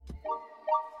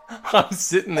I'm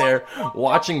sitting there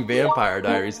watching Vampire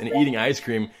Diaries and eating ice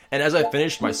cream, and as I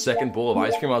finished my second bowl of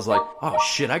ice cream, I was like, "Oh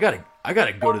shit, I gotta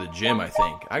go to the gym. I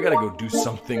think I gotta go do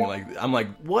something." Like I'm like,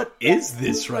 "What is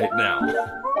this right now?"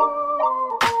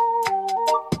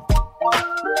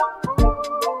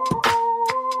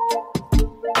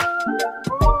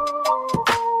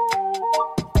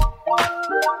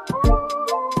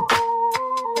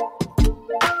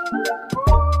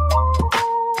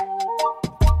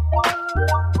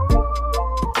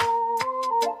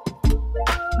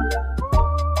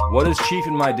 What is Chief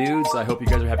and my dudes? I hope you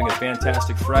guys are having a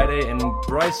fantastic Friday. And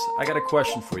Bryce, I got a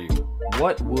question for you.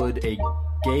 What would a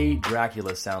gay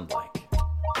Dracula sound like?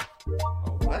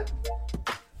 What?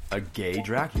 A gay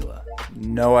Dracula.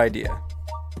 No idea.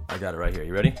 I got it right here.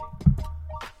 You ready?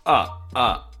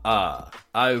 I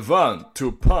want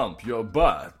to pump your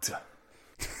butt.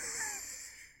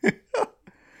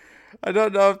 I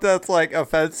don't know if that's like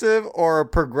offensive or a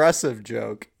progressive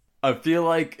joke. I feel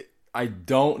like I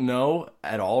don't know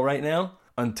at all right now.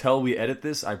 Until we edit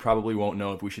this, I probably won't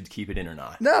know if we should keep it in or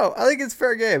not. No, I think it's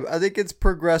fair game. I think it's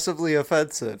progressively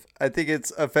offensive. I think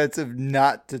it's offensive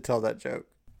not to tell that joke.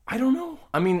 I don't know.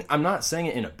 I mean, I'm not saying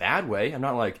it in a bad way. I'm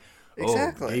not like,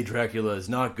 Exactly. gay Dracula is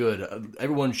not good.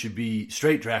 Everyone should be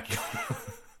straight Dracula.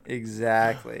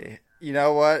 Exactly. You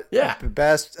know what? Yeah. The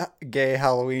best gay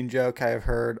Halloween joke I have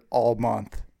heard all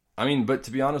month. I mean, but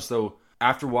to be honest, though,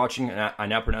 after watching I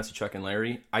Now Pronounce You Chuck and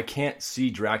Larry, I can't see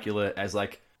Dracula as,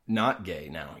 like, not gay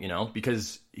now, you know?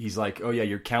 Because he's like, oh, yeah,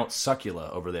 you're Count Succula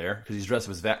over there. Because he's dressed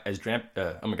as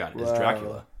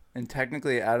Dracula. And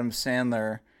technically, Adam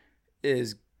Sandler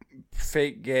is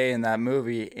fake gay in that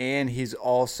movie, and he's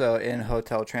also in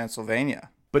Hotel Transylvania.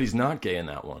 But he's not gay in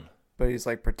that one. But he's,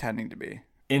 like, pretending to be.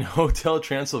 In Hotel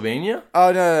Transylvania?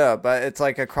 Oh, no, but it's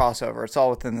like a crossover. It's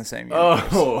all within the same universe.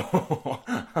 Oh,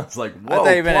 I was like, whoa, I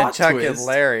thought you meant in Chuck twist. and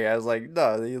Larry. I was like,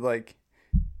 no, you like...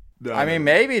 No, I mean,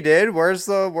 maybe, dude. Where's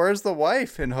the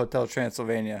wife in Hotel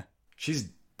Transylvania? She's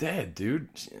dead, dude.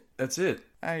 That's it.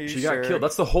 Are you She sure? got killed.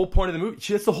 That's the whole point of the movie.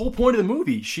 That's the whole point of the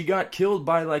movie. She got killed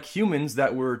by, like, humans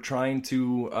that were trying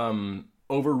to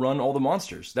overrun all the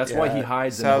monsters. That's why he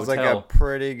hides in the hotel. Sounds like a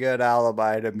pretty good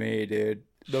alibi to me, dude.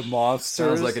 The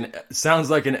monsters. Sounds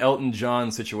like an Elton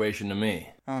John situation to me.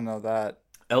 I don't know that.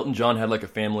 Elton John had, like, a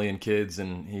family and kids,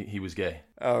 and he was gay.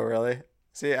 Oh, really?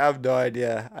 See, I have no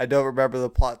idea. I don't remember the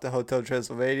plot to Hotel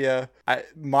Transylvania.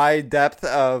 My depth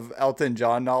of Elton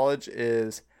John knowledge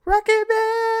is Rocky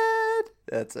Man.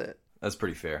 That's it. That's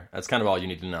pretty fair. That's kind of all you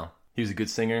need to know. He was a good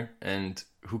singer, and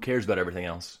who cares about everything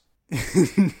else?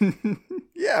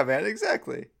 Yeah, man,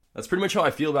 exactly. That's pretty much how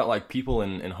I feel about, like, people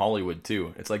in Hollywood,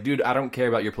 too. It's like, dude, I don't care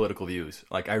about your political views.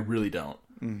 Like, I really don't.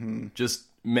 Mm-hmm. Just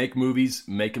make movies,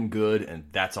 make them good, and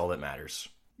that's all that matters.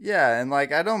 Yeah, and,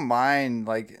 like, I don't mind,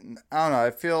 like, I don't know,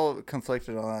 I feel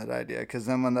conflicted on that idea, because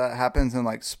then when that happens in,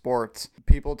 like, sports,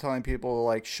 people telling people to,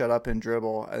 like, shut up and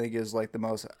dribble, I think is, like, the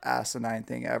most asinine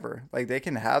thing ever. Like, they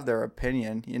can have their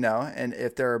opinion, you know, and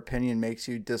if their opinion makes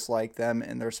you dislike them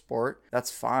in their sport,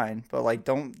 that's fine, but, like,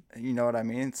 don't, you know what I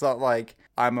mean? It's not like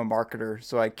I'm a marketer,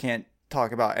 so I can't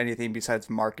talk about anything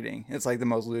besides marketing. It's, like, the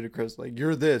most ludicrous, like,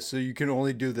 you're this, so you can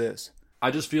only do this. I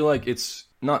just feel like it's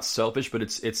not selfish, but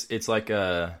it's like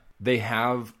they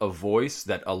have a voice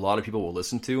that a lot of people will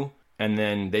listen to, and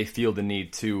then they feel the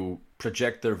need to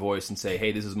project their voice and say,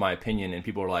 hey, this is my opinion, and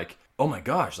people are like, oh my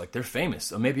gosh, like, they're famous,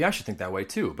 so maybe I should think that way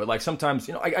too. But, like, sometimes,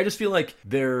 you know, I just feel like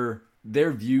their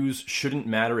views shouldn't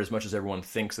matter as much as everyone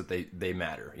thinks that they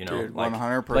matter, you know? Dude, like,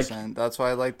 100%. Like, That's why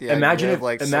I like the imagine idea if, of,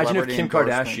 like, imagine if celebrity Kim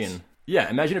endorsements. Kardashian... Yeah,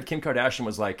 imagine if Kim Kardashian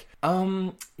was like,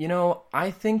 you know,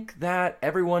 I think that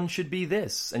everyone should be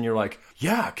this. And you're like,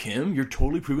 yeah, Kim, you're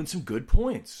totally proving some good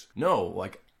points. No,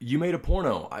 like, you made a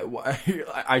porno.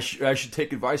 I should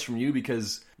take advice from you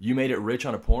because you made it rich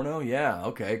on a porno? Yeah,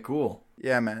 okay, cool.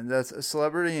 Yeah, man, that's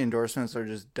celebrity endorsements are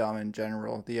just dumb in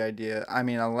general. The idea, I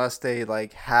mean, unless they,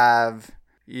 like, have,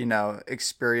 you know,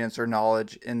 experience or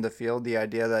knowledge in the field, the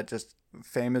idea that just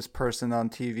famous person on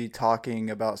TV talking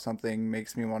about something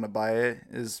makes me want to buy it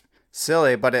is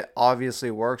silly, but it obviously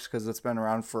works because it's been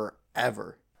around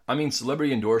forever. I mean,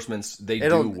 celebrity endorsements, they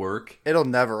do work. It'll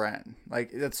never end. Like,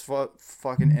 that's what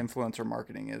fucking influencer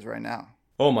marketing is right now.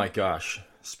 Oh my gosh.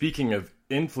 Speaking of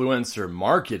influencer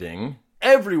marketing,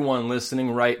 everyone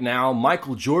listening right now,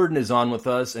 Michael Jordan is on with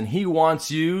us, and he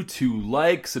wants you to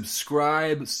like,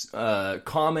 subscribe,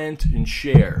 comment, and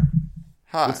share.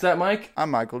 Hi. What's that, Mike? I'm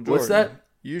Michael Jordan. What's that?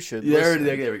 You should listen.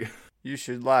 There we go. You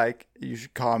should like, you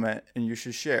should comment, and you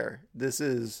should share. This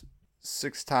is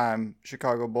 6-time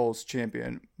Chicago Bulls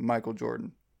champion Michael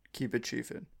Jordan. Keep it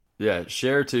chiefin'. Yeah,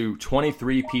 share to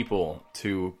 23 people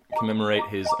to commemorate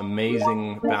his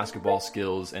amazing basketball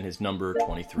skills and his number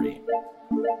 23.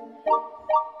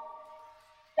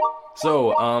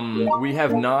 So, we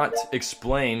have not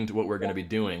explained what we're going to be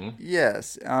doing.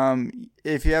 Yes.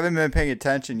 If you haven't been paying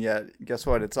attention yet, guess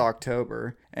what? It's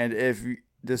October. And if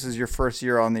this is your first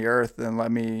year on the earth, then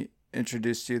let me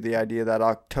introduce to you the idea that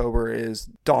October is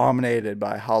dominated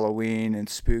by Halloween and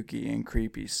spooky and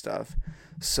creepy stuff.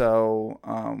 So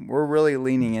we're really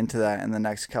leaning into that in the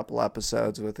next couple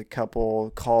episodes with a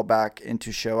couple callback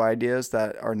into show ideas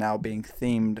that are now being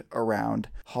themed around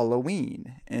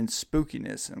Halloween and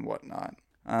spookiness and whatnot.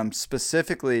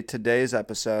 Specifically, today's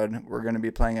episode, we're going to be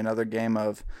playing another game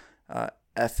of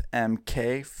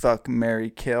FMK, Fuck, Marry,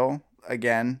 Kill.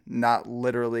 Again, not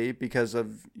literally, because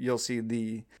of you'll see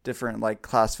the different like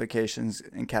classifications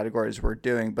and categories we're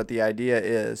doing, but the idea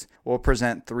is we'll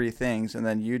present 3 things and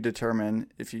then you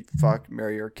determine if you fuck,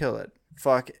 marry, or kill it.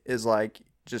 Fuck is like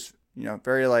just,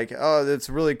 very like, oh, that's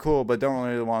really cool, but don't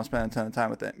really want to spend a ton of time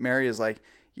with it. Marry is like,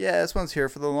 yeah, this one's here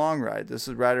for the long ride. This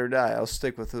is ride or die. I'll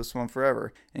stick with this one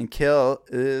forever. And kill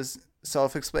is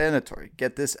self-explanatory.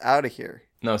 Get this out of here.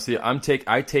 No, see, I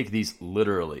take these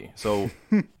literally. So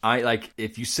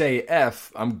if you say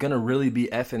F, I'm gonna really be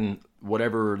effing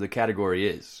whatever the category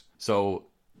is. So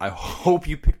I hope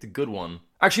you picked a good one.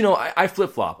 Actually, no, I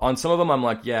flip flop on some of them. I'm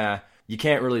like, yeah, you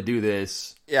can't really do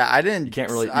this. Yeah, I didn't.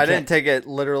 I didn't take it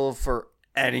literal for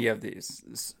any of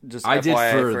these. Just I FYI did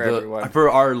for everyone. For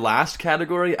our last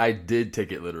category. I did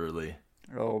take it literally.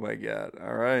 Oh my god!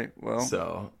 All right, well,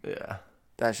 so yeah,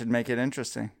 that should make it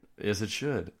interesting. Yes, it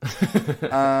should.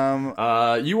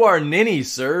 You are Ninny,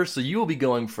 sir, so you will be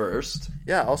going first.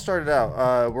 Yeah, I'll start it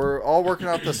out. We're all working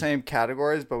off the same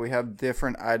categories, but we have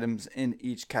different items in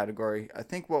each category. I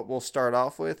think what we'll start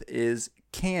off with is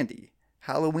candy.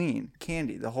 Halloween,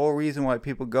 candy. The whole reason why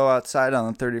people go outside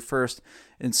on the 31st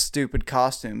in stupid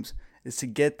costumes is to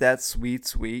get that sweet,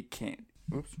 sweet candy.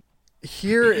 Oops.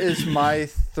 Here is my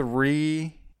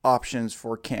 3 options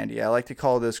for candy. I like to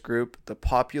call this group the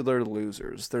popular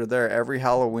losers. They're there every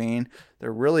Halloween.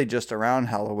 They're really just around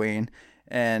Halloween.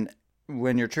 And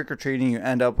when you're trick-or-treating, you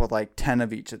end up with like 10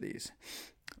 of each of these.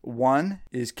 1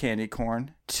 is candy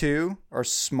corn. 2 are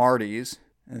Smarties.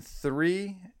 And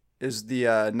 3 is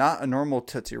the not a normal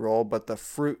Tootsie Roll, but the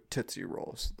fruit Tootsie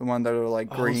Rolls. The one that are like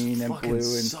green and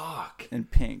blue and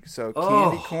pink. So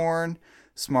candy corn,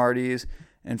 Smarties,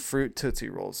 and fruit Tootsie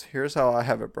Rolls. Here's how I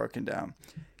have it broken down.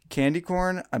 Candy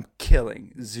corn, I'm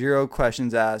killing. 0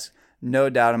 questions asked. No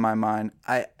doubt in my mind.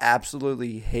 I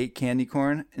absolutely hate candy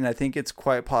corn, and I think it's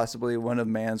quite possibly one of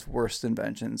man's worst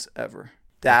inventions ever.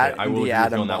 That I will agree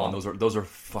on that one. Those are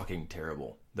fucking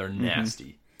terrible. They're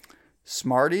nasty.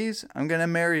 Smarties, I'm going to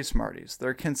marry Smarties.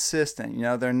 They're consistent.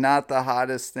 They're not the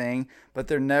hottest thing, but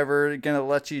they're never going to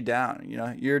let you down.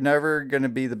 You're never going to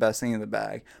be the best thing in the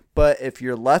bag. But if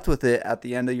you're left with it at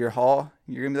the end of your haul,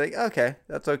 you're going to be like, okay,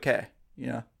 that's okay.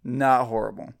 Not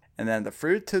horrible. And then the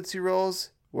fruit Tootsie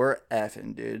Rolls were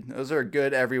effing, dude. Those are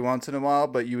good every once in a while,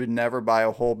 but you would never buy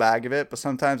a whole bag of it. But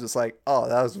sometimes it's like, oh,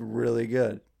 that was really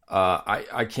good.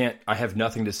 I have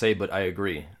nothing to say, but I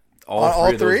agree. All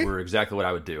 3 of those were exactly what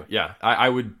I would do. Yeah, I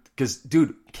would, because,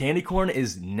 dude, candy corn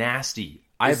is nasty.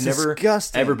 I've never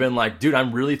ever been like, dude,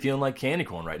 I'm really feeling like candy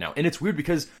corn right now. And it's weird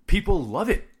because people love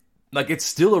it. Like, it's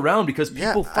still around because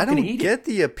people fucking eat it. I don't get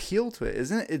the appeal to it,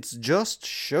 isn't it? It's just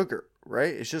sugar,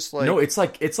 right? It's just like... No, it's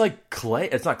like clay.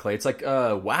 It's not clay. It's like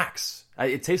wax.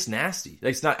 It tastes nasty.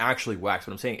 Like, it's not actually wax,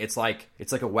 but I'm saying it's like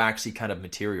a waxy kind of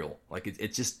material. Like,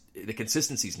 it's just... The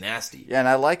consistency's nasty. Yeah, and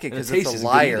I like it because it's a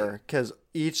liar. Because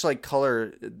each, like,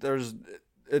 color...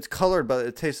 It's colored, but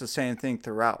it tastes the same thing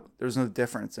throughout. There's no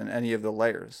difference in any of the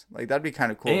layers. Like, that'd be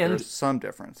kind of cool if there's some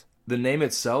difference. The name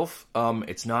itself,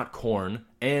 it's not corn,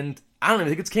 and I don't even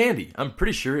think it's candy. I'm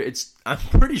pretty sure it's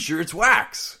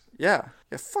wax. Yeah,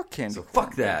 fuck candy. So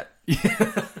fuck that.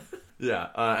 Yeah,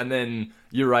 and then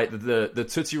you're right. The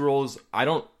Tootsie Rolls, I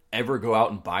don't ever go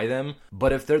out and buy them,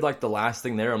 but if they're like the last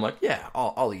thing there, I'm like, yeah,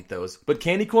 I'll eat those. But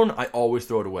candy corn, I always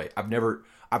throw it away. I've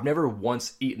never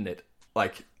once eaten it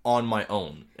like on my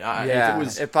own.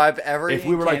 If I've ever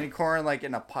eaten candy corn like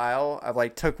in a pile, I've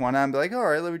like took one out and be like, all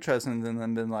right, let me try something, and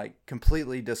then been like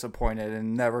completely disappointed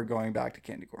and never going back to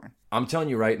candy corn. I'm telling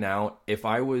you right now, if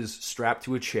I was strapped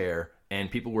to a chair and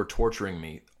people were torturing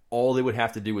me, all they would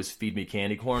have to do was feed me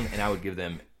candy corn, and I would give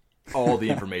them all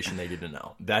the information they need to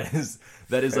know. That is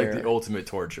like the ultimate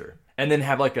torture. And then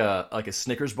have like a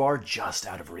Snickers bar just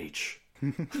out of reach.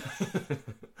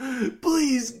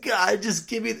 Please, God, just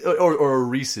give me or a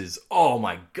Reese's. Oh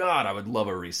my God, I would love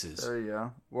a Reese's. There you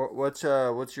go. What's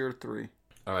your 3?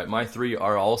 All right, my 3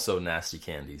 are also nasty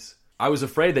candies. I was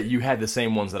afraid that you had the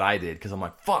same ones that I did because I'm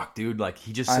like, fuck, dude. Like,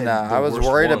 he just said I know. the I was worst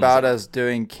worried ones. about us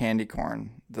doing candy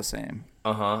corn the same.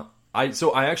 Uh-huh. I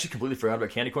actually completely forgot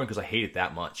about candy corn because I hate it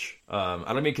that much. I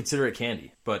don't even consider it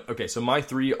candy. But, okay, so my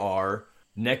 3 are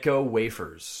Necco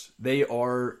wafers. They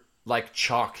are like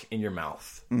chalk in your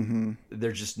mouth. Mm-hmm.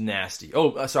 They're just nasty.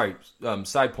 Oh, sorry.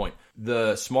 Side point.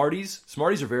 The Smarties.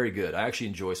 Smarties are very good. I actually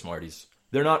enjoy Smarties.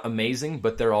 They're not amazing,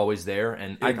 but they're always there.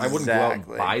 And I wouldn't go out and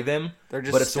buy them. They're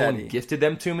just but if steady. someone gifted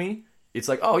them to me, it's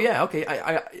like, oh, yeah, okay,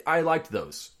 I liked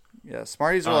those. Yeah,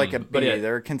 Smarties are like a B. but yeah.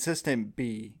 They're a consistent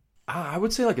B. I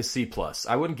would say like a C+.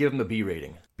 I wouldn't give them a B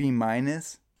rating. B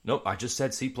minus? Nope, I just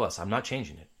said C+. I'm not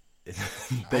changing it. I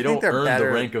They think don't earn better.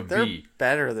 the rank of They're B.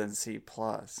 better than C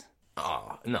plus.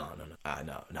 Oh, no.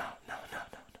 No.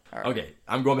 Right. Okay,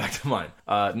 I'm going back to mine.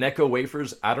 Necco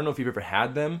wafers, I don't know if you've ever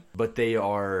had them, but they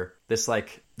are this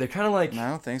like, they're kind of like... No, I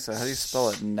don't think so. How do you spell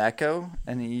it? Necco?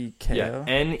 N-E-K-O? Yeah,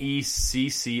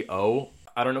 Necco.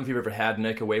 I don't know if you've ever had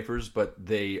Necco wafers, but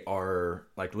they are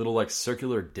like little like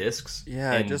circular discs.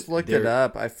 Yeah, I just looked it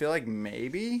up. I feel like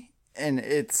maybe. And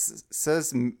it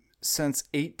says since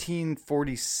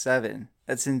 1847.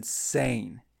 That's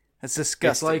insane. That's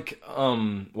disgusting. It's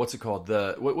like, what's it called?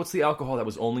 What's the alcohol that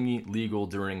was only legal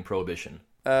during Prohibition?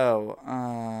 Oh,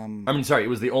 I mean, sorry, it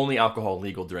was the only alcohol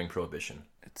legal during Prohibition.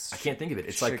 I can't think of it.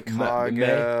 It's Chicago. like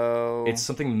meh. It's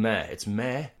something meh. It's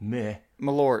meh.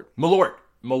 Malort.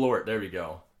 There we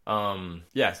go.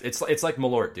 Yes, it's like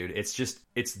Malort, dude.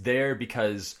 It's there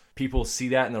because people see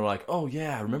that and they're like, oh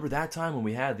yeah, remember that time when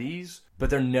we had these? But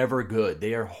they're never good.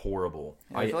 They are horrible.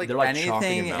 I feel like they're like anything chalk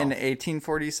in your mouth.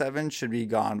 1847 should be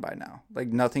gone by now. Like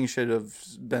nothing should have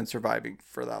been surviving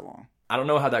for that long. I don't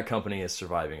know how that company is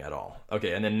surviving at all.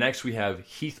 Okay, and then next we have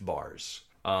Heath bars.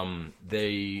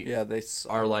 They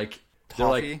are like they're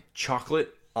like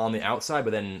chocolate on the outside, but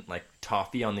then like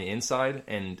toffee on the inside,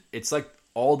 and it's like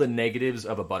all the negatives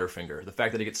of a Butterfinger. The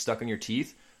fact that it gets stuck in your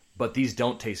teeth, but these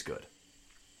don't taste good.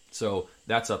 So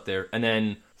that's up there. And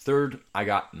then third, I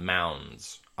got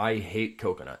Mounds. I hate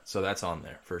coconut, so that's on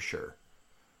there for sure.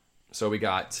 So we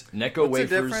got Necco What's wafers,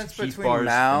 the difference Heath between bars,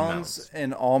 Mounds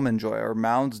and Almond Joy? Are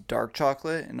Mounds dark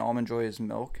chocolate and Almond Joy is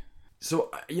milk? So,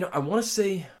 I want to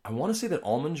say that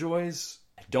Almond Joys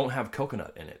don't have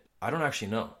coconut in it. I don't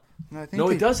actually know. No,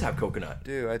 it does have coconut.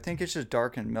 Dude, I think it's just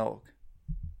darkened milk.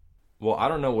 Well, I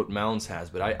don't know what Mounds has,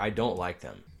 but I don't like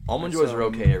them. Almond Joys are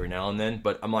okay every now and then,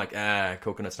 but I'm like,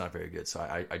 coconut's not very good, so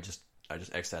I just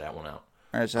X that one out.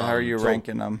 All right, so how are you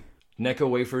ranking them? Necco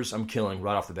wafers, I'm killing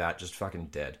right off the bat, just fucking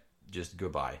dead. Just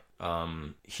goodbye.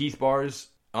 Heath bars,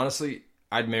 honestly,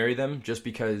 I'd marry them just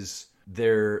because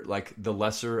they're like the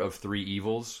lesser of 3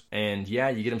 evils. And yeah,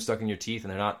 you get them stuck in your teeth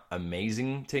and they're not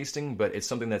amazing tasting, but it's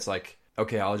something that's like,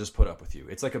 okay, I'll just put up with you.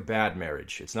 It's like a bad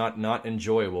marriage. It's not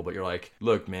enjoyable, but you're like,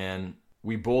 look, man,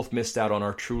 we both missed out on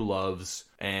our true loves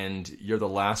and you're the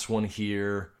last one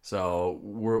here. So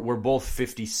we're both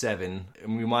 57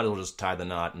 and we might as well just tie the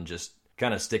knot and just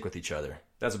kind of stick with each other.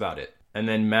 That's about it. And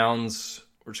then Mounds,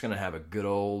 we're just going to have a good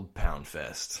old pound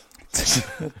fest.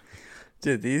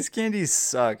 Dude, these candies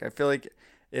suck. I feel like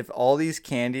if all these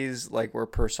candies like were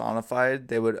personified,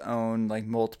 they would own like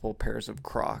multiple pairs of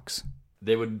Crocs.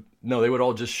 They would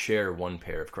all just share one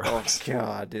pair of Crocs. Oh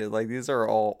god, dude, like these are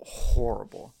all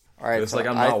horrible. All right, it's so like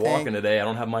I'm not walking today. I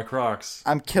don't have my Crocs.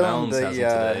 I'm killing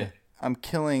I'm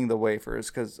killing the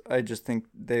wafers because I just think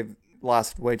they've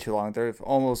lasted way too long. They've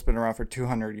almost been around for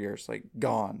 200 years. Like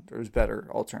gone. There's better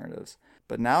alternatives.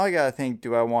 But now I gotta think: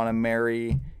 do I want to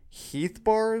marry Heath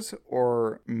bars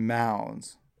or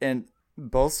Mounds? And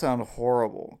both sound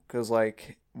horrible because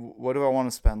like, what do I want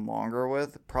to spend longer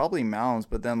with? Probably Mounds.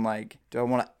 But then like, do I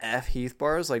want to F Heath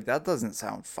bars? Like that doesn't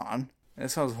sound fun.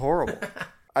 It sounds horrible.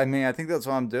 I mean, I think that's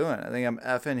what I'm doing. I think I'm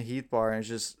effing Heath bar and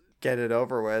just get it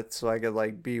over with so I could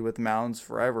like be with Mounds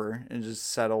forever and just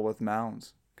settle with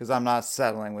Mounds. Because I'm not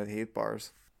settling with Heath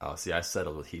bars. Oh, see, I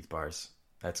settled with Heath bars.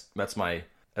 That's my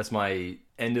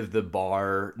end of the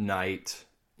bar night.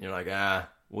 You're like,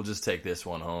 we'll just take this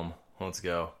one home. Let's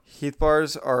go. Heath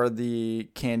bars are the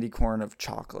candy corn of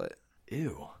chocolate.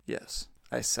 Ew. Yes,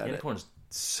 I said candy corn is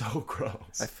so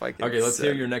gross. Okay, let's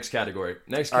hear your next category.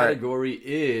 Next category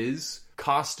is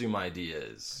costume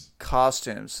ideas.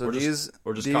 Costumes. So these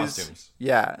costumes.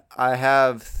 Yeah, I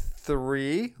have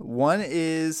 3. One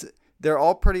is they're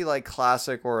all pretty like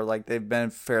classic or like they've been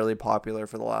fairly popular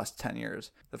for the last 10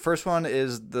 years. The first one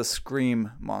is the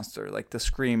Scream monster, like the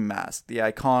Scream mask, the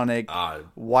iconic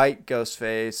white ghost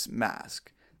face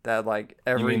mask that like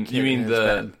every kid you mean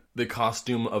has the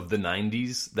costume of the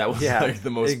 90s? That was like the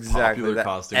most popular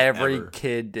costume every ever.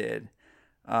 kid did.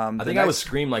 I think I was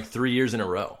Scream like 3 years in a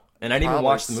row, and I didn't even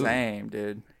watch the movie. Same,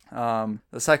 dude.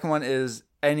 The second one is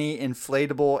any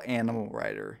inflatable animal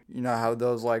rider. You know how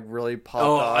those like really pop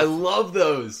off? I love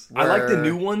those. I like the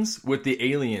new ones with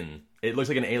the alien. It looks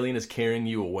like an alien is carrying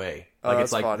you away. Like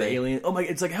it's like funny. The alien. Oh my!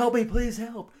 It's like, help me, please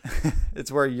help.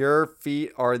 It's where your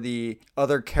feet are the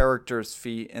other character's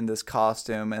feet in this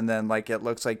costume, and then like it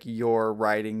looks like you're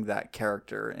riding that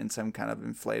character in some kind of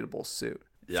inflatable suit.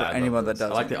 Yeah, for anyone that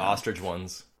doesn't. I like the ostrich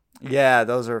ones. Yeah,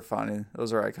 those are funny.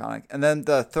 Those are iconic. And then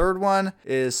the third one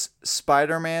is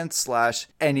Spider-Man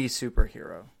 / any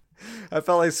superhero. I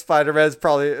felt like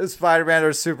Spider-Man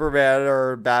or Superman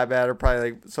or Batman are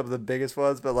probably like some of the biggest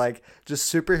ones, but like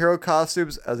just superhero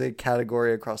costumes as a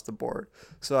category across the board.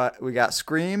 So we got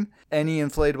Scream, any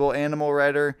inflatable animal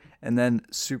rider, and then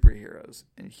superheroes.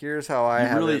 And here's how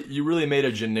You really made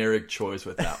a generic choice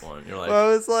with that one. You're like,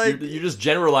 well, it's like you just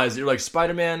generalized. You're like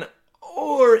Spider-Man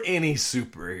or any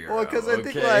superhero. Well, because I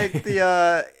think like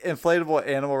the inflatable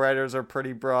animal riders are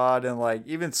pretty broad, and like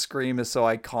even Scream is so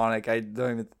iconic. I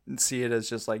don't even see it as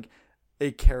just like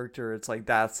a character. It's like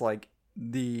that's like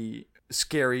the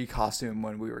scary costume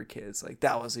when we were kids. Like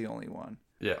that was the only one.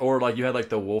 Yeah, or like you had like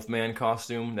the Wolfman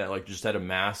costume that like just had a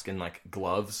mask and like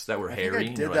gloves that were hairy.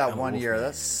 I did that one year.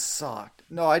 That sucked.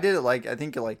 No, I did it like I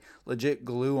think it like legit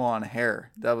glue on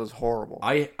hair. That was horrible.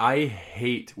 I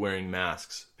hate wearing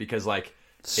masks because like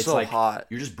it's so like hot.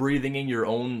 You're just breathing in your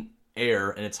own air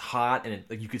and it's hot and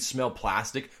like you could smell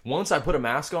plastic. Once I put a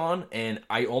mask on and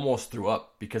I almost threw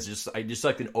up because I just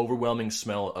like an overwhelming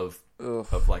smell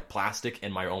of like plastic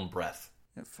and my own breath.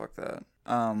 Yeah, fuck that.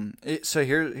 So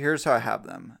here's how I have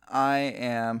them. I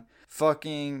am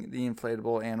fucking the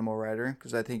inflatable animal rider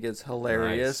because I think it's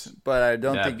hilarious, nice. But I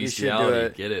don't think you should do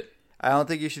it. Get it? I don't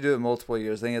think you should do it multiple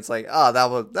years. I think it's like, oh,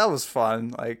 that was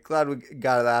fun. Like, glad we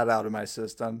got that out of my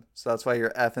system. So that's why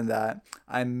you're effing that.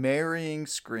 I'm marrying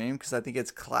Scream because I think it's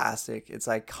classic. It's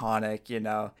iconic, you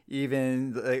know.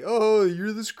 Even like, oh,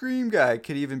 you're the Scream guy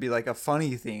could even be like a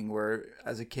funny thing where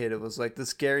as a kid it was like the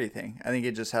scary thing. I think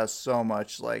it just has so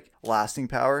much like lasting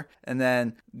power. And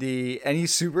then any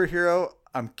superhero,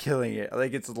 I'm killing it. I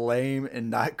think it's lame and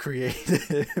not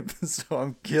creative. So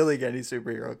I'm killing any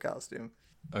superhero costume.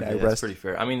 Okay, that's pretty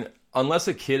fair. I mean, unless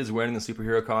a kid is wearing the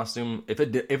superhero costume, if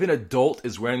an adult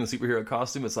is wearing the superhero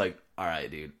costume, it's like, all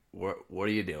right, dude, what are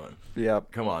you doing?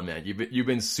 Yep. Come on, man. You've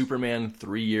been Superman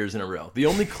 3 years in a row. The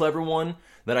only clever one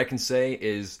that I can say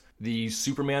is the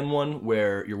Superman one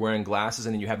where you're wearing glasses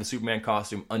and then you have the Superman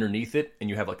costume underneath it and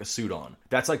you have like a suit on.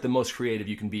 That's like the most creative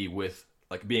you can be with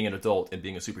like being an adult and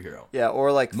being a superhero. Yeah,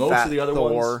 or like most of the other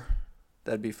Thor. Ones.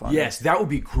 That'd be fun. Yes, that would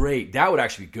be great. That would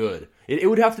actually be good. It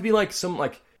would have to be like some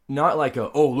like not like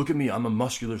oh look at me, I'm a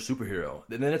muscular superhero.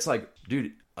 And then it's like,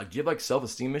 dude, like do you have like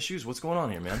self-esteem issues? What's going on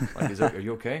here, man? Like are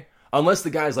you okay? Unless the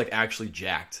guy's like actually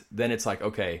jacked, then it's like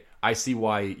okay, I see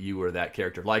why you were that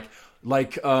character. Like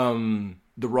The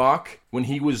Rock when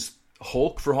he was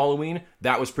Hulk for Halloween,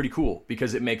 that was pretty cool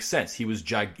because it makes sense. He's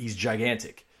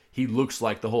gigantic. He looks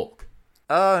like the Hulk.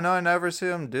 Oh, no, I never see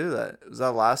him do that. Was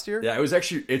that last year? Yeah, it was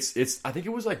actually, I think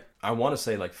it was like, I want to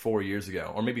say like 4 years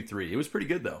ago, or maybe 3. It was pretty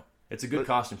good though. It's a good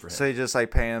costume for him. So he just like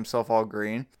painted himself all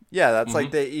green? Yeah, that's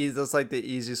like the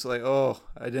easiest, like, oh,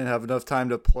 I didn't have enough time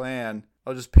to plan.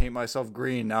 I'll just paint myself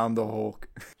green. Now I'm the Hulk.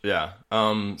 Yeah.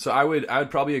 So I would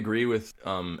probably agree with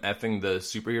effing the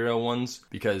superhero ones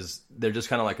because they're just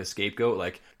kind of like a scapegoat.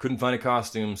 Like, couldn't find a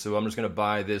costume, so I'm just going to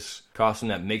buy this costume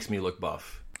that makes me look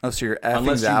buff. Oh, so you're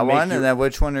effing that one? And then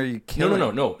which one are you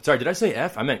killing? No. Sorry, did I say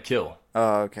F? I meant kill.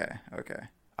 Oh, okay.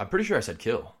 I'm pretty sure I said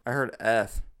kill. I heard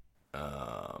F.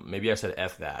 Maybe I said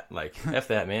F that. Like, F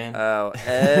that, man. Oh,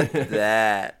 F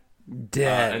that.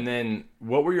 Dead. And then,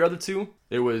 what were your other two?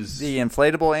 It was... the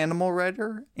inflatable animal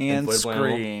rider and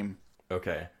Scream.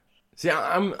 Okay. See,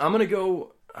 I'm going to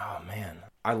go... Oh, man.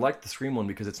 I like the Scream one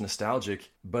because it's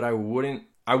nostalgic, but I wouldn't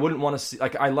want to see...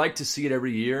 Like, I like to see it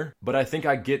every year, but I think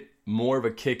I get more of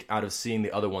a kick out of seeing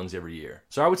the other ones every year.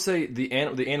 So I would say the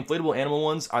inflatable animal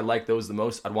ones, I like those the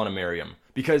most. I'd want to marry them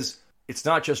because it's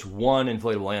not just one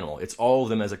inflatable animal. It's all of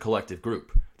them as a collective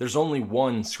group. There's only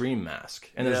one Scream mask,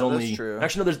 and there's only that's true.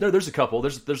 Actually there's a couple.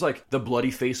 There's like the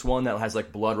bloody face one that has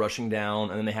like blood rushing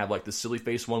down, and then they have like the silly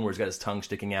face one where he's got his tongue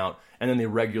sticking out, and then the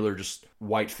regular just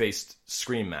white faced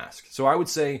Scream mask. So I would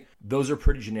say those are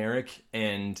pretty generic,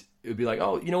 and it would be like,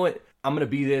 oh, you know what? I'm gonna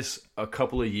be this a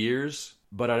couple of years.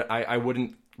 But I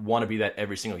wouldn't want to be that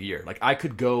every single year. Like, I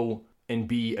could go and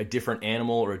be a different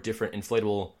animal or a different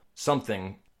inflatable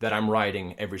something that I'm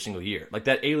riding every single year. Like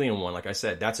that alien one, like I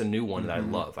said, that's a new one that I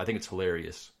love. I think it's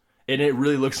hilarious. And it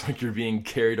really looks like you're being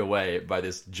carried away by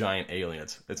this giant alien.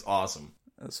 It's awesome.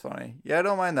 That's funny. Yeah, I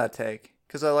don't mind that take.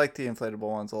 because I like the inflatable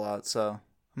ones a lot, so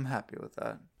I'm happy with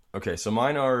that. Okay, so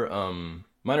mine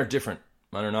are different.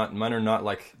 Mine are not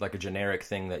like a generic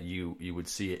thing that you would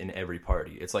see in every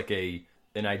party. It's like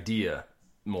an idea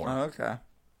more. Oh, okay.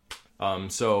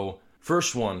 So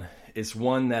first one is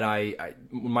one that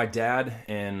my dad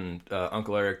and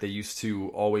Uncle Eric, they used to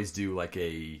always do like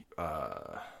a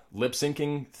lip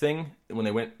syncing thing when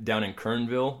they went down in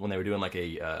Kernville when they were doing like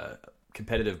a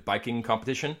competitive biking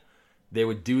competition. They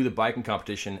would do the biking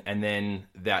competition, and then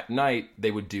that night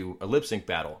they would do a lip sync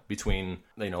battle between,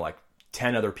 like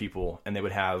 10 other people, and they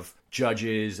would have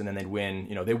judges, and then they'd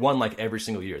win. They won like every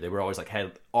single year. They were always like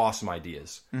had awesome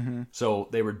ideas. Mm-hmm. So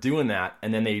they were doing that,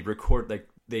 and then they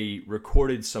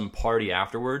recorded some party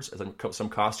afterwards, some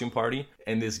costume party,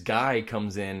 and this guy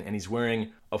comes in and he's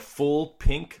wearing a full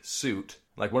pink suit,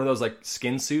 like one of those like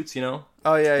skin suits, Oh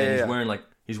yeah, and yeah.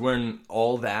 He's wearing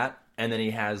all that, and then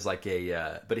he has like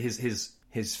but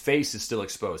his face is still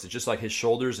exposed. It's just like his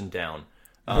shoulders and down.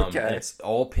 Okay. And it's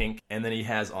all pink, and then he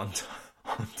has on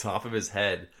top of his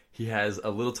head, he has a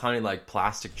little tiny like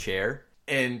plastic chair,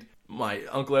 and my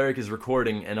Uncle Eric is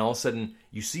recording, and all of a sudden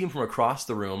you see him from across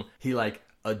the room. He like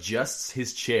adjusts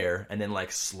his chair and then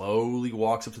like slowly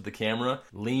walks up to the camera,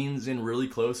 leans in really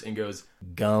close, and goes,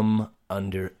 "Gum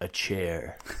under a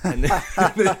chair," and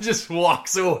then just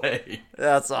walks away.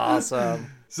 That's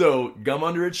awesome. So gum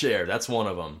under a chair, that's one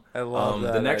of them. I love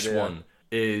that The next idea. one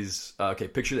is okay.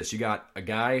 Picture this: you got a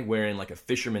guy wearing like a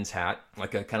fisherman's hat,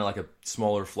 like a kind of like a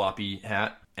smaller floppy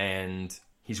hat, and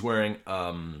he's wearing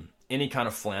any kind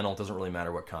of flannel. Doesn't really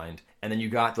matter what kind. And then you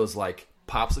got those like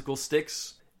popsicle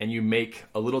sticks, and you make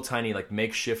a little tiny like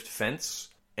makeshift fence,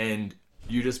 and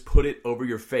you just put it over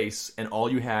your face, and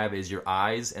all you have is your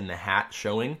eyes and the hat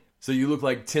showing. So you look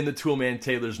like Tim the Toolman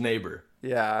Taylor's neighbor.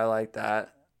 Yeah, I like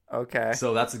that. Okay.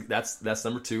 So that's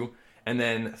number two. And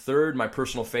then third, my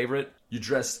personal favorite, you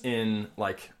dress in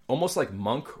like almost like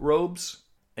monk robes,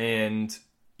 and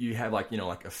you have like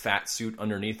like a fat suit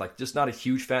underneath, like just not a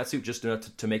huge fat suit, just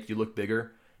enough to make you look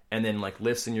bigger, and then like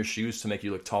lifts in your shoes to make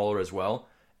you look taller as well.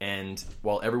 And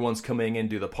while everyone's coming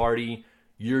into the party,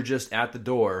 you're just at the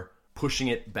door pushing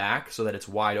it back so that it's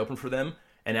wide open for them.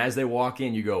 And as they walk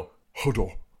in, you go,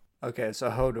 "Hodor." Okay, so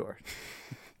Hodor.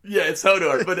 Yeah, it's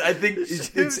Hodor, but I think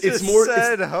it's more. more.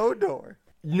 Said Hodor.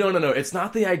 No. It's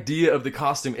not the idea of the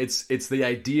costume. It's the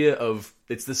idea of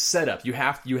it's the setup. You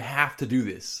have to do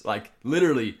this. Like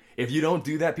literally, if you don't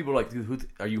do that, people are like, "Dude, who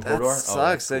are you, Hodor?" That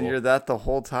sucks, and you're that the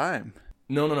whole time.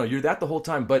 No. You're that the whole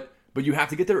time, but you have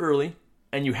to get there early,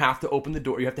 and you have to open the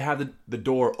door. You have to have the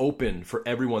door open for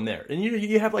everyone there, and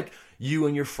you have like you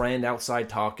and your friend outside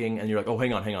talking, and you're like, "Oh,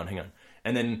 hang on,"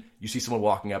 and then you see someone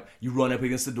walking up. You run up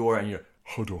against the door, and you're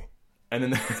Hodor, and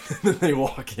then then they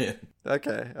walk in.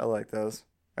 Okay, I like those.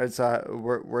 All right, so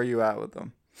where are you at with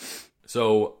them?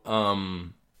 So,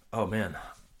 oh man,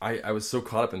 I was so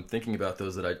caught up in thinking about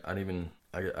those that I didn't even.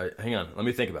 I hang on, let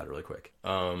me think about it really quick.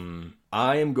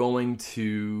 I am going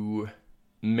to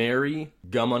marry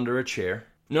Gum Under a Chair.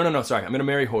 No, sorry, I'm gonna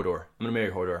marry Hodor.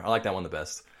 I like that one the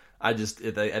best. I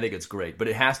think it's great, but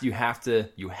you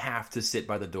have to sit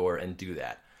by the door and do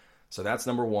that. So that's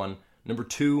number one. Number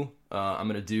two, I'm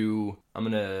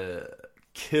gonna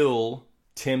kill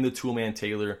Tim the Toolman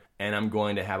Taylor, and I'm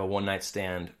going to have a one night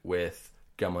stand with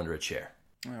Gum Under a Chair.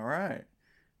 All right.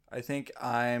 I think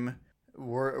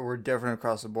we're different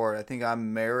across the board. I think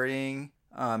I'm marrying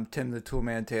Tim the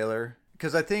Toolman Taylor,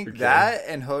 because I think that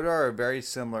and Hodor are very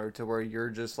similar to where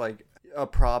you're just like a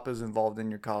prop is involved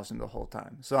in your costume the whole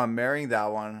time. So I'm marrying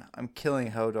that one. I'm killing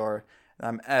Hodor, and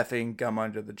I'm effing Gum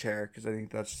Under the Chair because I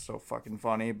think that's so fucking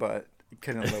funny, but I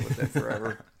couldn't live with it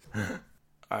forever.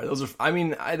 All right, those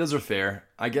are fair.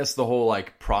 I guess the whole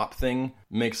like prop thing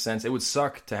makes sense. It would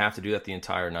suck to have to do that the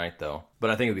entire night though, but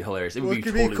I think it'd be hilarious. It would be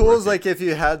totally cool worth is it. like if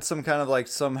you had some kind of like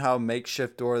somehow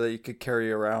makeshift door that you could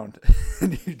carry around,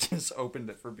 and you just opened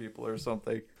it for people or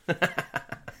something.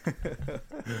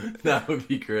 That would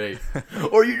be great.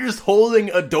 Or you're just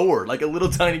holding a door, like a little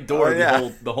tiny door,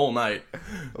 the whole night.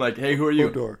 Like, hey, who are you?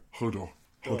 Hodor.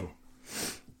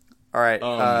 All right.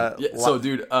 So,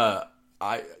 dude,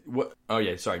 what? Oh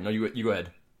yeah, sorry. No, you go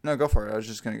ahead. No, go for it. I was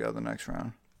just gonna go the next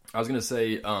round. I was gonna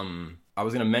say, I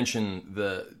was gonna mention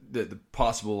the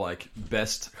possible like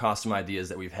best costume ideas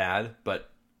that we've had,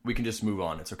 but we can just move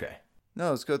on. It's okay.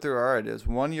 No, let's go through our ideas.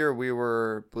 One year we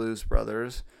were Blues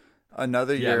Brothers.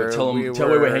 Another year, but tell them.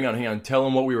 Wait, hang on. Tell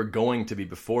them what we were going to be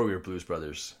before we were Blues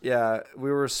Brothers. Yeah, we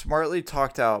were smartly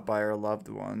talked out by our loved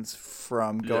ones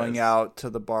from going out to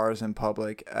the bars in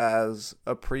public as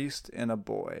a priest and a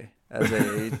boy, as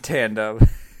a tandem.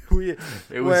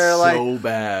 It was so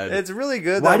bad. It's really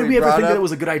good. Why did we ever think that it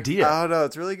was a good idea? I don't know.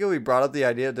 It's really good we brought up the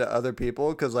idea to other people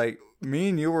because, like, me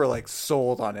and you were, like,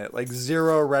 sold on it. Like,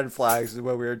 zero red flags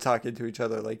when we were talking to each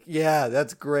other. Like, yeah,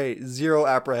 that's great. Zero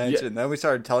apprehension. Yeah. Then we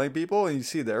started telling people, and you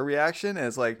see their reaction, and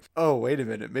it's like, oh, wait a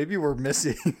minute. Maybe we're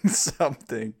missing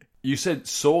something. You said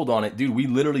sold on it. Dude, we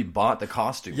literally bought the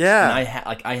costume. Yeah.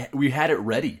 And we had it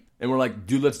ready. And we're like,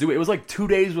 dude, let's do it. It was like 2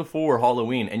 days before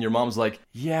Halloween. And your mom's like,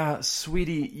 yeah,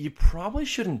 sweetie, you probably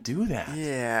shouldn't do that.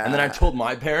 Yeah. And then I told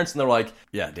my parents, and they're like,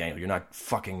 yeah, Daniel, you're not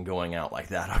fucking going out like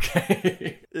that,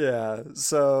 okay? Yeah.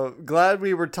 So glad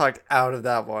we were talked out of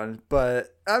that one.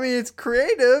 But, I mean, it's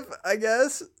creative, I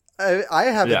guess. I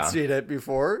haven't seen it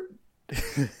before.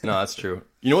 No, that's true.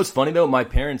 You know what's funny, though? My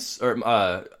parents,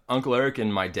 or Uncle Eric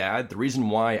and my dad, the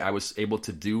reason why I was able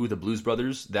to do the Blues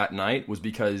Brothers that night was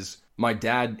because my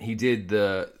dad, he did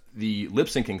the lip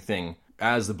syncing thing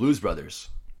as the Blues Brothers.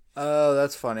 Oh,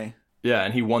 that's funny. Yeah,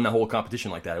 and he won the whole competition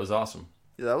like that. It was awesome.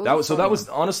 Yeah, that was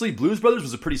honestly, Blues Brothers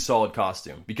was a pretty solid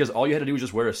costume because all you had to do was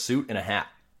just wear a suit and a hat.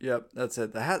 Yep, that's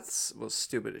it. The hat was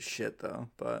stupid as shit, though,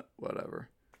 but whatever.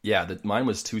 Yeah, mine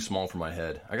was too small for my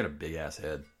head. I got a big ass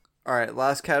head. All right,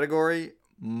 last category,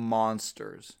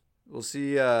 monsters. We'll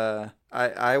see.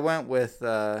 I went with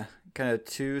kind of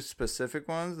two specific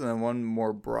ones and then one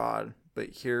more broad. But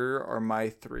here are my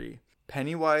three: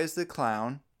 Pennywise the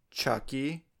Clown,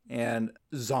 Chucky, and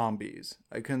zombies.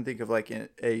 I couldn't think of like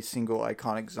a single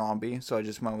iconic zombie, so I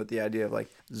just went with the idea of like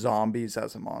zombies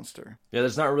as a monster. Yeah,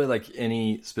 there's not really like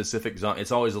any specific zombie.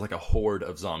 It's always like a horde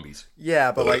of zombies.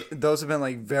 Yeah, but like those have been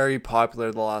like very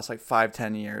popular the last like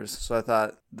 5-10 years. So I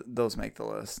thought those make the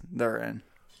list. They're in.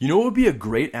 You know what would be a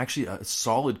great, actually a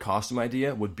solid costume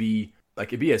idea would be like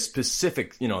it'd be a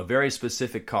specific, a very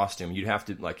specific costume. You'd have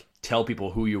to like tell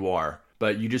people who you are.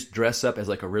 But you just dress up as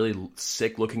like a really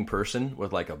sick-looking person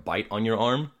with like a bite on your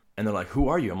arm. And they're like, who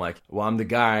are you? I'm like, well, I'm the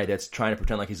guy that's trying to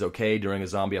pretend like he's okay during a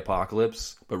zombie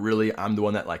apocalypse. But really, I'm the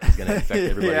one that like is going to infect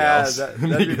everybody else.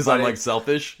 Because I'm like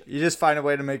selfish. You just find a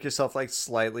way to make yourself like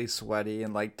slightly sweaty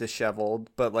and like disheveled.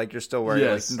 But like you're still wearing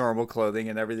like normal clothing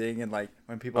and everything. And like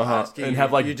when people ask you, and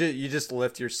have, like, you just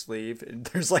lift your sleeve. And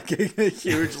there's like a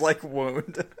huge like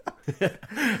wound.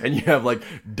 And you have like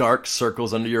dark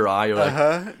circles under your eye. You're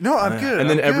like, no, I'm good. And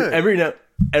then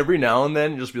every now and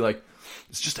then, you just be like,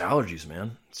 it's just allergies,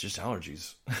 man. It's just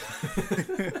allergies.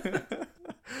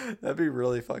 That'd be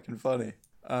really fucking funny.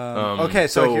 Okay,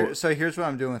 so here's what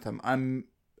I'm doing with him. I'm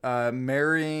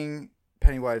marrying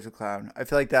Pennywise the Clown. I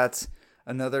feel like that's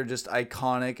another just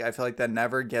iconic. I feel like that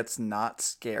never gets not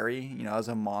scary. As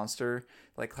a monster,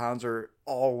 like clowns are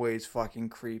always fucking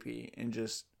creepy and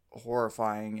just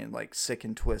horrifying and like sick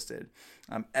and twisted.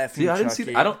 Chucky.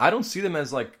 I don't see them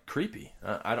as like creepy.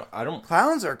 I don't.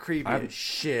 Clowns are creepy as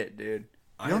shit, dude.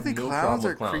 You don't think clowns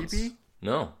are creepy?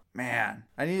 No. Man,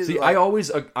 I need to see. I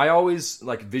always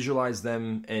like visualize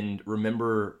them and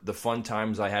remember the fun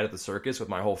times I had at the circus with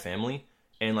my whole family,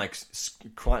 and like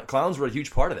clowns were a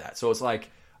huge part of that. So it's like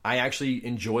I actually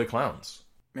enjoy clowns.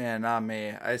 Man, not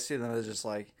me. I see them as just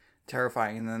like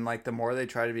terrifying, and then like the more they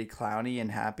try to be clowny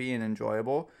and happy and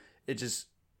enjoyable, it just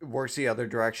works the other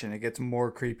direction. It gets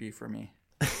more creepy for me.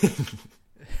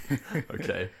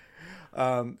 Okay.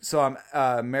 So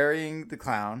I'm marrying the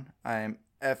clown. I'm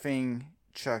effing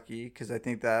Chucky because I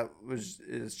think that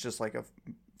is just like a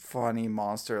funny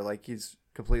monster. Like he's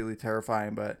completely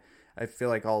terrifying, but I feel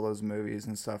like all those movies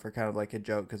and stuff are kind of like a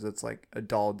joke because it's like a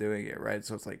doll doing it, right?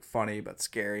 So it's like funny but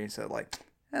scary. So like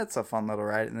that's a fun little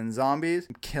ride. And then zombies,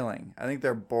 I'm killing. I think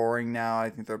they're boring now. I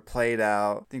think they're played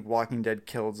out. I think Walking Dead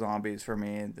killed zombies for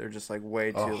me. They're just like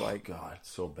way too like God,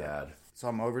 so bad. So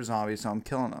I'm over zombies. So I'm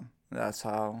killing them. That's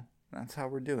how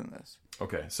we're doing this.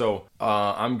 Okay, so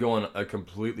I'm going a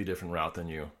completely different route than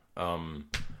you.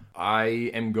 I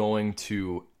am going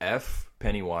to F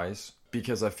Pennywise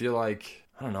because I feel like,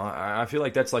 I don't know, I feel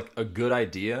like that's like a good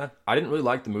idea. I didn't really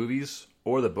like the movies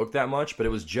or the book that much, but it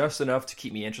was just enough to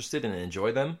keep me interested and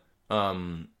enjoy them,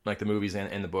 like the movies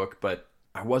and the book, but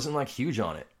I wasn't like huge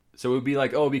on it. So it would be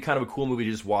like, it'd be kind of a cool movie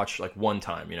to just watch like one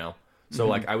time, So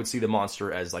like I would see the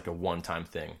monster as like a one-time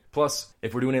thing. Plus,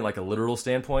 if we're doing it like a literal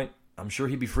standpoint, I'm sure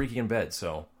he'd be freaking in bed,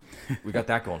 so we got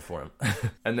that going for him.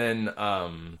 And then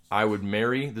I would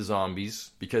marry the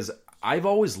zombies because I've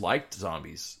always liked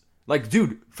zombies. Like,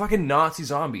 dude, fucking Nazi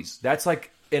zombies. That's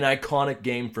like an iconic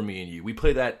game for me and you. We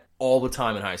played that all the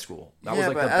time in high school. That was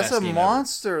like the best game ever. As a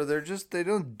monster, they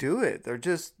don't do it.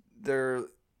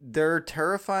 They're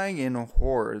terrifying in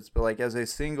hordes, but like as a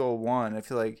single one, I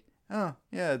feel like, oh,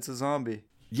 yeah, it's a zombie.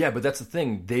 Yeah, but that's the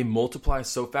thing. They multiply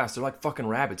so fast. They're like fucking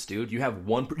rabbits, dude. You have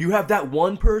that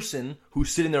one person who's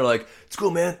sitting there like, it's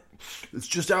cool, man. it's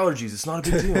just allergies. It's not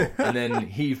a big deal. And then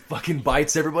he fucking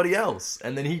bites everybody else.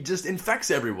 And then he just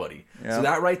infects everybody. Yeah. So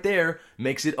that right there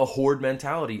makes it a horde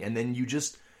mentality. And then you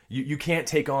just, you can't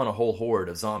take on a whole horde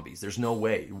of zombies. There's no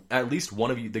way. At least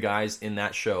one of you, the guys in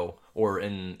that show or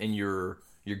in your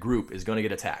group is going to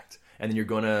get attacked. And then you're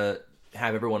going to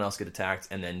have everyone else get attacked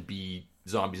and then be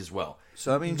zombies as well.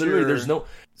 So that means literally there's no...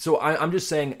 So I'm just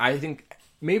saying, I think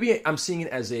maybe I'm seeing it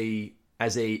as a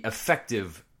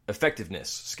effectiveness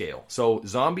scale. So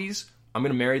zombies, I'm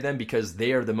going to marry them because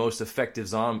they are the most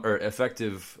effective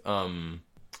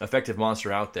effective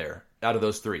monster out there out of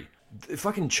those three.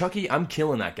 Fucking Chucky, I'm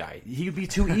killing that guy. He would be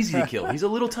too easy to kill. He's a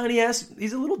little tiny ass.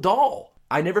 He's a little doll.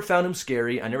 I never found him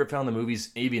scary. I never found the movies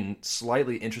even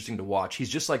slightly interesting to watch. He's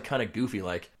just like kind of goofy.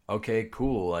 Like, okay,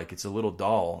 cool. Like it's a little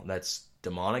doll that's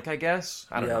demonic, I guess.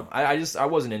 I don't know. I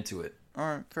wasn't into it. All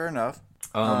right, fair enough.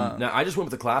 Now I just went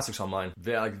with the classics on mine.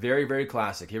 Very, very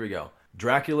classic. Here we go.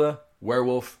 Dracula,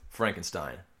 werewolf,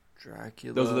 Frankenstein.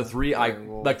 Dracula. Those are the three.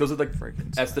 Werewolf, those are like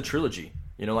Frankenstein. that's the trilogy.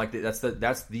 You know, like that's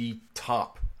the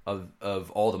top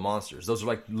of all the monsters. Those are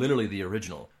like literally the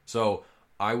original. So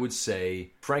I would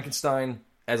say Frankenstein,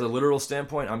 as a literal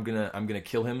standpoint, I'm gonna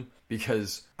kill him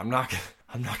because I'm not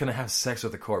gonna have sex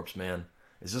with a corpse, man.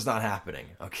 It's just not happening.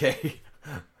 Okay.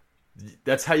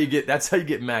 That's how you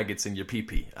get maggots in your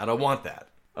pee-pee. I don't want that.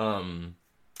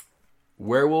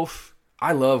 Werewolf.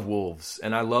 I love wolves,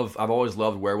 and I've always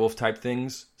loved werewolf type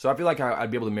things. So I feel like I'd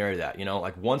be able to marry that. You know,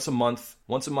 like once a month.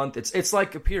 It's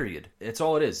like a period. It's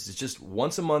all it is. It's just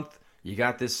once a month. You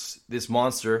got this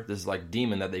monster, this like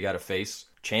demon that they got to face.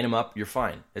 Chain him up. You're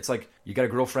fine. It's like you got a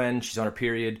girlfriend. She's on her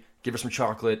period. Give her some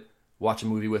chocolate. Watch a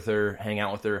movie with her. Hang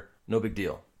out with her. No big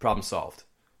deal. Problem solved.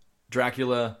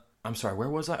 Dracula. I'm sorry, where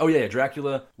was I? Oh, yeah,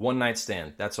 Dracula, one night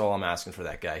stand. That's all I'm asking for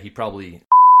that guy. He probably...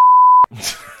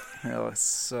 Oh, it's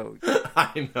so...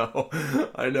 I know,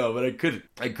 but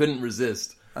I couldn't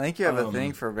resist. I think you have a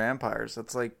thing for vampires.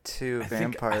 That's like two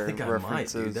vampire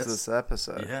references this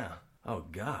episode. Yeah. Oh,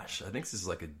 gosh. I think this is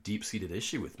like a deep-seated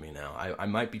issue with me now. I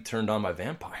might be turned on by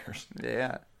vampires.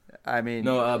 Yeah. I mean,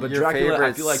 but your Dracula, favorite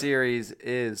I feel like... series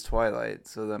is Twilight,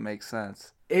 so that makes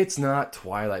sense. It's not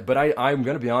Twilight, but I'm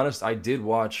going to be honest, I did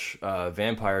watch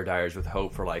Vampire Diaries with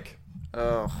Hope for like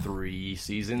 3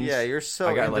 seasons. Yeah, you're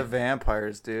so into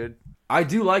vampires, dude. I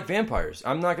do like vampires.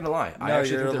 I'm not going to lie. I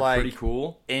actually think they're pretty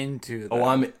cool. Into them. Oh,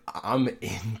 I'm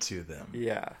into them.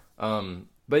 Yeah.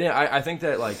 But yeah, I think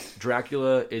that like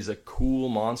Dracula is a cool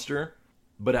monster,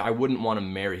 but I wouldn't want to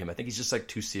marry him. I think he's just like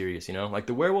too serious, you know? Like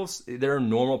the werewolves, they're a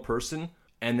normal person,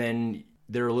 and then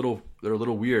they're a little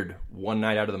weird one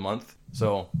night out of the month.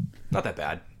 So, not that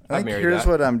bad. I think here's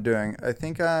what I'm doing. I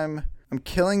think I'm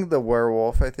killing the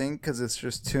werewolf, I think, because it's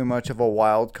just too much of a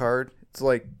wild card. It's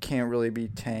like, can't really be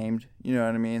tamed. You know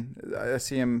what I mean? I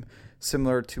see him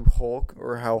similar to Hulk,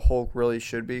 or how Hulk really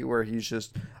should be, where he's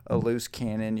just a loose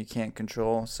cannon you can't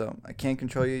control. So, I can't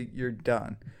control you, you're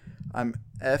done. I'm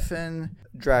effing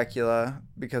Dracula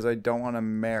because I don't want to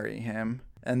marry him.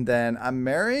 And then I'm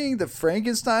marrying the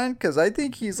Frankenstein because I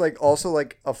think he's like also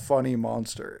like a funny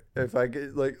monster. If I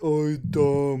get like, oh, he's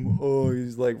dumb. Oh,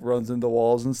 he's like runs into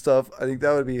walls and stuff. I think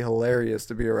that would be hilarious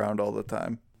to be around all the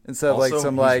time. Instead of like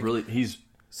some like he's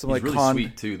really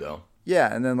sweet too though.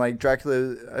 Yeah, and then like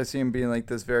Dracula, I see him being like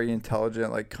this very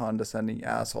intelligent, like condescending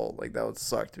asshole. Like that would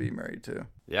suck to be married to.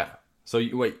 Yeah. So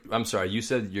wait, I'm sorry. You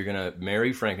said you're gonna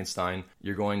marry Frankenstein.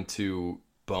 You're going to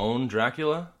bone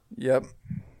Dracula. Yep.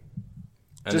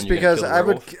 Just because I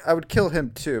would kill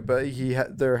him too, but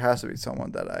there has to be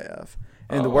someone that I have.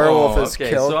 And the werewolf is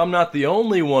killed. So I'm not the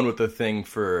only one with a thing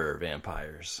for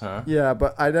vampires, huh? Yeah,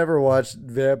 but I never watched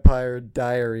Vampire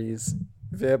Diaries.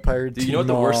 Vampire Do you know what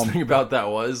the worst thing about that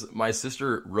was? My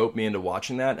sister roped me into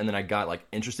watching that, and then I got like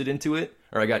interested in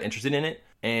it,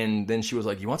 and then she was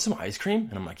like, "You want some ice cream?"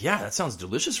 And I'm like, "Yeah, that sounds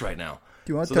delicious right now."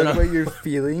 Do you want to talk about your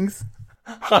feelings?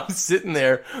 I'm sitting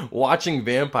there watching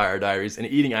Vampire Diaries and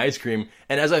eating ice cream,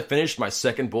 and as I finished my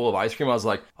second bowl of ice cream, I was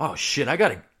like, "Oh shit, I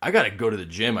gotta go to the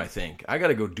gym. I think I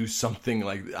gotta go do something."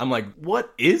 Like I'm like,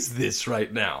 "What is this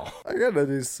right now?" I gotta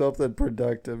do something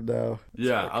productive now.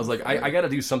 Yeah, I was like, I gotta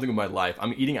do something with my life.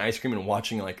 I'm eating ice cream and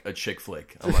watching like a chick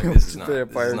flick. I'm like, this is not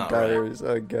Vampire Diaries.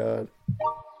 Right. Oh god.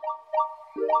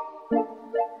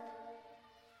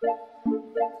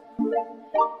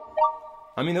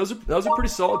 I mean, those are pretty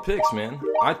solid picks, man.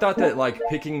 I thought that like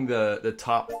picking the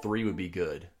top 3 would be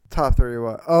good. Top 3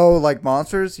 what? Oh, like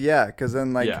monsters? Yeah, because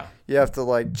then like you have to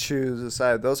like choose a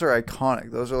side. Those are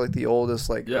iconic. Those are like the oldest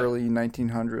like early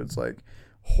 1900s like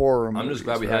horror movies. I'm just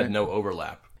glad we had no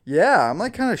overlap. Yeah, I'm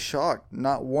like kind of shocked.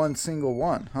 Not one single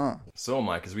one, huh? So am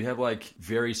I, because we have like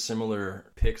very similar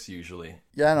picks usually.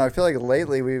 Yeah, no, I feel like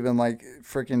lately we've been like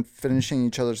freaking finishing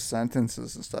each other's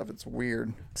sentences and stuff. It's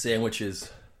weird.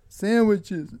 Sandwiches.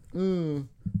 Sandwiches.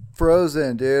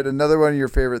 Frozen, dude. Another one of your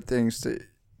favorite things to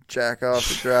jack off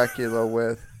to Dracula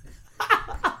with.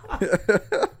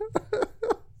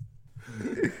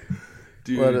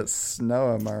 Dude, Let it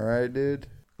snow, am I right, dude?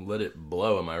 let it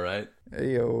blow, am I right?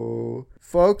 Ayo.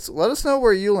 Folks, let us know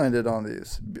where you landed on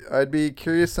these. I'd be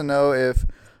curious to know if,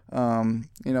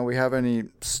 we have any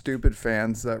stupid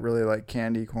fans that really like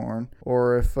candy corn.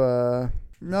 Or if,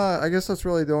 no, I guess that's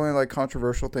really the only like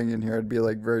controversial thing in here I'd be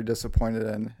like very disappointed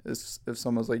in is if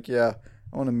someone's like, yeah,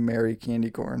 I want to marry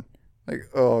candy corn. Like,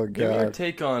 oh, God. Give me your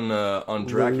take on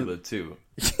Dracula, too.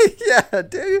 Yeah,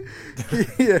 dude.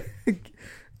 Yeah.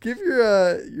 Give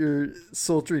your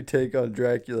sultry take on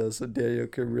Dracula so Daniel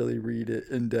can really read it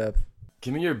in depth.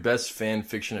 Give me your best fan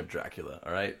fiction of Dracula,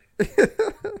 all right?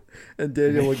 And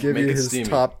Daniel will give Make you it his steamy.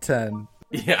 top 10.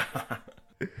 Yeah.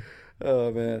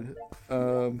 Oh, man.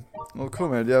 Well, cool,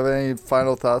 man. Do you have any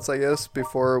final thoughts, I guess,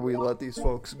 before we let these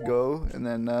folks go? And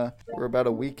then we're about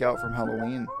a week out from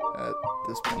Halloween at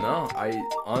this point. No,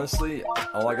 honestly,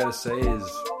 all I gotta say is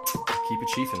keep it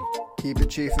chiefin'. Keep it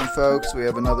chiefin', folks. We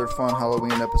have another fun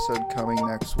Halloween episode coming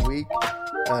next week.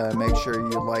 Make sure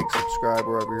you like, subscribe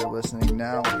wherever you're listening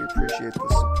now. We appreciate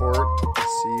the support.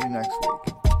 See you next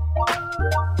week.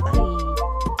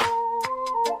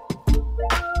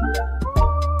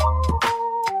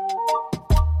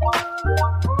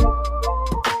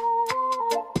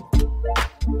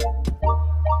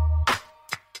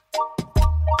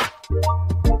 Bye.